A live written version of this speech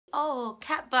Oh,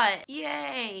 cat butt,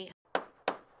 yay.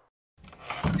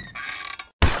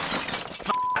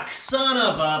 Son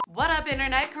of a... What up,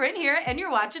 internet? Corinne here, and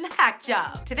you're watching Hack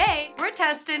Job. Today, we're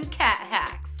testing cat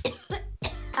hacks.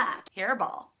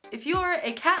 Hairball. If you're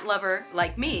a cat lover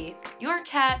like me, your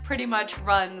cat pretty much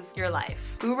runs your life.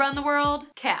 Who run the world?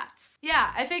 Cats.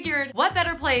 Yeah, I figured what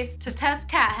better place to test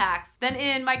cat hacks than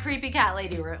in my creepy cat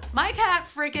lady room. My cat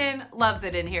freaking loves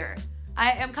it in here.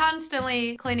 I am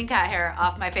constantly cleaning cat hair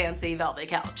off my fancy velvet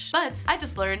couch. But I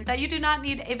just learned that you do not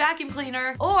need a vacuum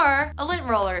cleaner or a lint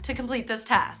roller to complete this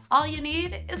task. All you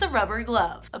need is a rubber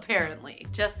glove, apparently.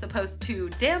 Just supposed to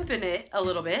dampen it a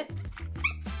little bit,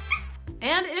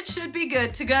 and it should be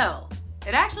good to go.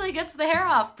 It actually gets the hair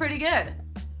off pretty good.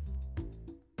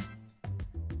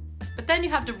 But then you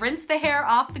have to rinse the hair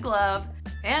off the glove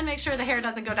and make sure the hair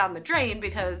doesn't go down the drain,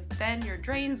 because then your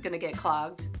drain's gonna get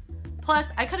clogged. Plus,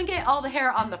 I couldn't get all the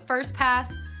hair on the first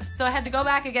pass, so I had to go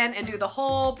back again and do the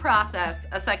whole process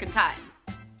a second time.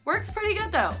 Works pretty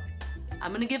good though.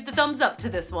 I'm gonna give the thumbs up to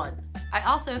this one. I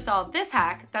also saw this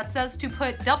hack that says to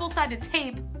put double-sided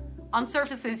tape on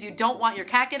surfaces you don't want your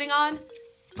cat getting on,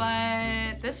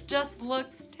 but this just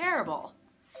looks terrible.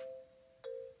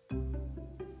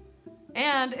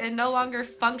 And it no longer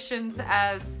functions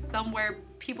as somewhere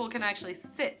people can actually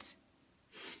sit.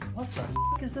 What the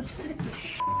f is this sticky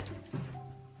shit?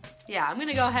 Yeah, I'm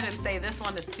gonna go ahead and say this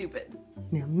one is stupid.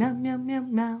 Meow, meow, meow, meow,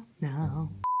 meow,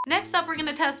 meow. Next up, we're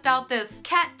gonna test out this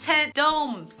cat tent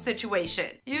dome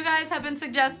situation. You guys have been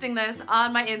suggesting this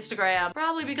on my Instagram,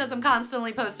 probably because I'm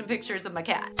constantly posting pictures of my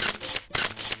cat.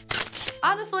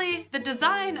 Honestly, the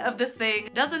design of this thing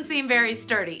doesn't seem very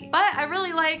sturdy, but I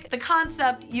really like the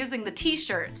concept using the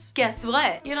t-shirts. Guess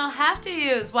what? You don't have to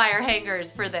use wire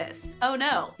hangers for this. Oh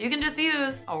no, you can just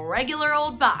use a regular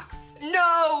old box.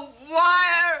 No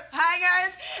wire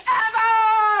hangers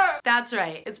ever! That's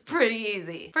right, it's pretty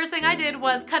easy. First thing I did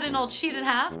was cut an old sheet in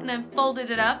half and then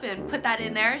folded it up and put that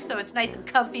in there so it's nice and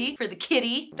comfy for the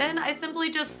kitty. Then I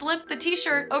simply just slipped the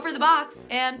t-shirt over the box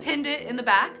and pinned it in the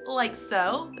back like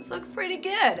so. This looks pretty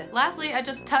good. Lastly, I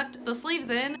just tucked the sleeves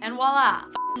in and voila,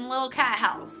 little cat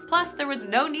house. Plus, there was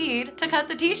no need to cut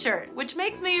the t-shirt, which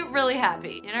makes me really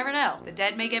happy. You never know, the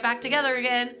dead may get back together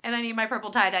again and I need my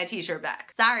purple tie-dye t-shirt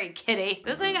back. Sorry, kitty.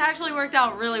 This thing actually worked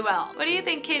out really well. What do you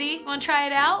think, kitty? Wanna try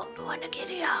it out? Go in the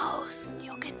kitty house.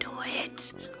 You can do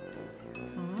it.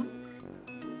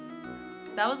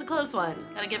 That was a close one.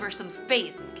 Gotta give her some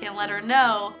space. Can't let her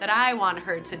know that I want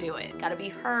her to do it. Gotta be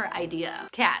her idea.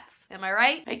 Cats, am I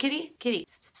right? Right, kitty? Kitty,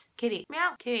 pss, pss, kitty,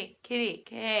 meow. Kitty, kitty,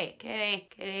 kitty, kitty,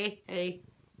 kitty, kitty,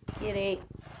 kitty.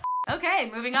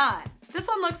 Okay, moving on. This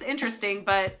one looks interesting,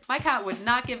 but my cat would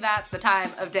not give that the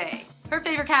time of day. Her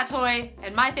favorite cat toy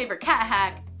and my favorite cat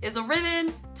hack is a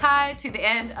ribbon tied to the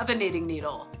end of a knitting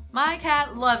needle. My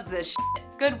cat loves this shit.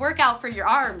 Good workout for your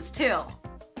arms, too.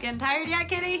 Getting tired yet,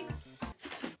 kitty?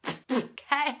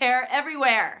 Cat hair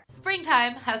everywhere.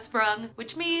 Springtime has sprung,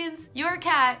 which means your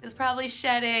cat is probably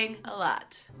shedding a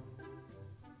lot.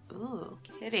 Ooh,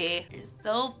 kitty, you're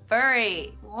so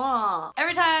furry. Aww.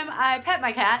 Every time I pet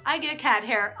my cat, I get cat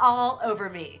hair all over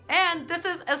me. And this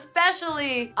is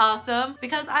especially awesome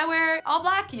because I wear all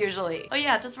black usually. Oh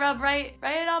yeah, just rub right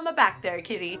on my back there,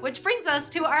 kitty. Which brings us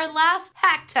to our last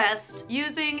hack test,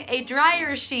 using a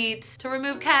dryer sheet to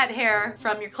remove cat hair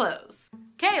from your clothes.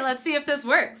 Okay, let's see if this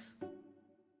works.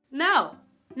 No,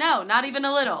 not even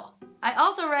a little. I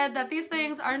also read that these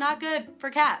things are not good for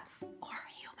cats or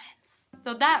humans.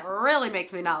 So that really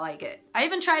makes me not like it. I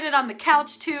even tried it on the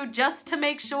couch too, just to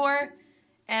make sure,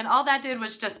 and all that did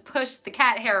was just push the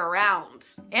cat hair around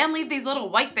and leave these little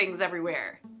white things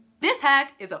everywhere. This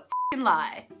hack is a f***ing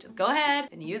lie. Just go ahead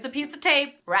and use a piece of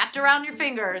tape wrapped around your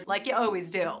fingers like you always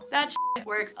do. That shit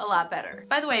works a lot better.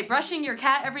 By the way, brushing your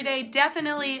cat every day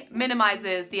definitely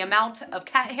minimizes the amount of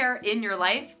cat hair in your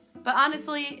life. But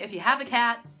honestly, if you have a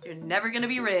cat, you're never gonna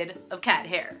be rid of cat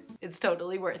hair. It's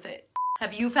totally worth it.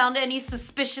 Have you found any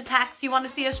suspicious hacks you want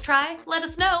to see us try? Let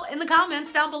us know in the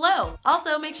comments down below.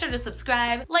 Also, make sure to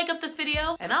subscribe, like up this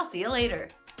video, and I'll see you later.